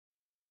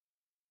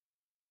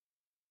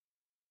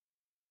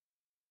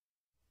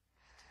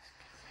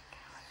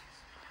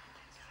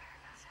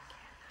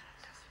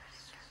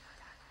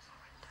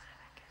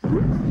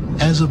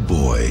As a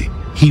boy,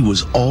 he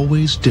was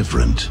always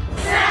different.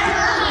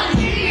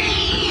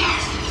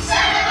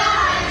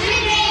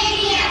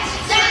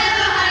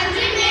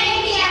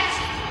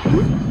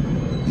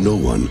 No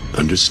one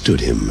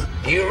understood him.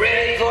 You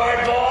ready for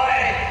it,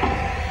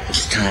 boy?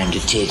 It's time to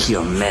take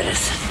your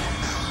medicine.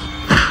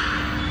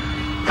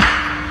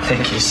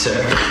 Thank you,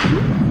 sir.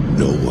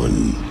 No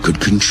one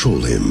could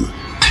control him.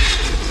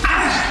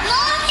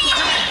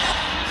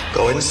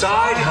 Go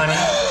inside, honey.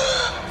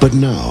 But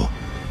now,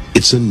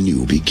 it's a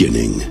new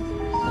beginning.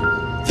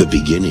 The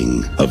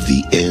beginning of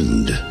the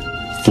end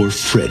for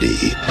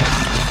Freddy.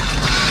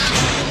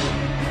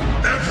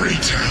 Every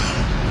town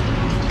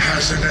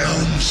has an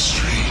Elm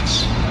Street.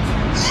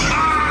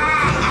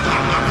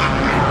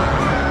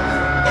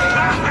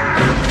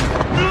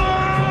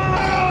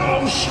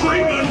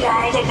 Screaming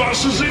while the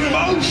bus is in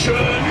motion.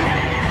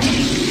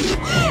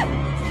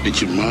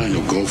 It's your mind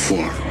or go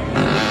for it.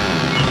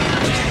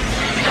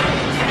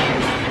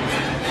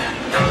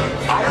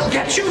 I'll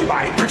get you,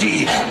 my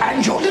pretty,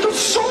 and your little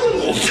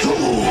soul, too.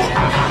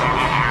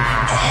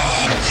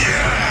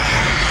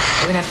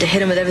 We're gonna have to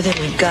hit him with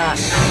everything we've got.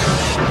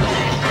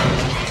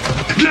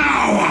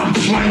 Now I'm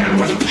playing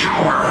with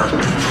power.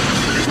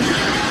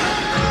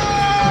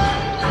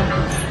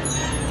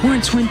 We're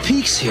in Twin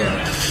Peaks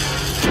here.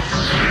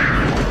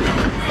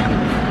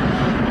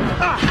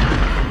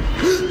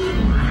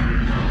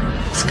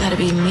 It's gotta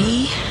be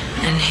me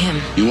and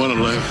him. You want to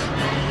live?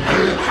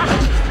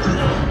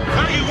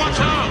 Hey, watch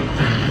out!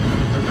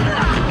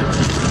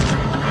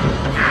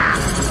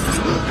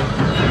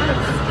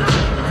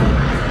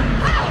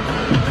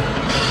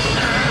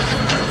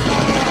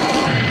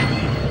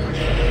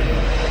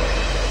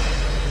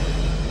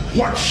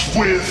 What's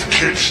with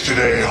kids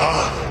today,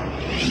 huh?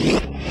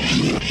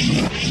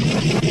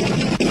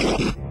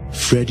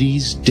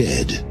 Freddy's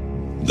dead.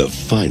 The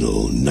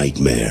final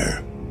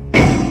nightmare.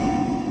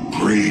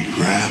 Great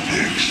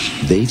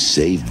graphics. They've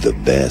saved the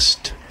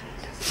best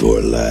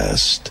for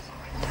last.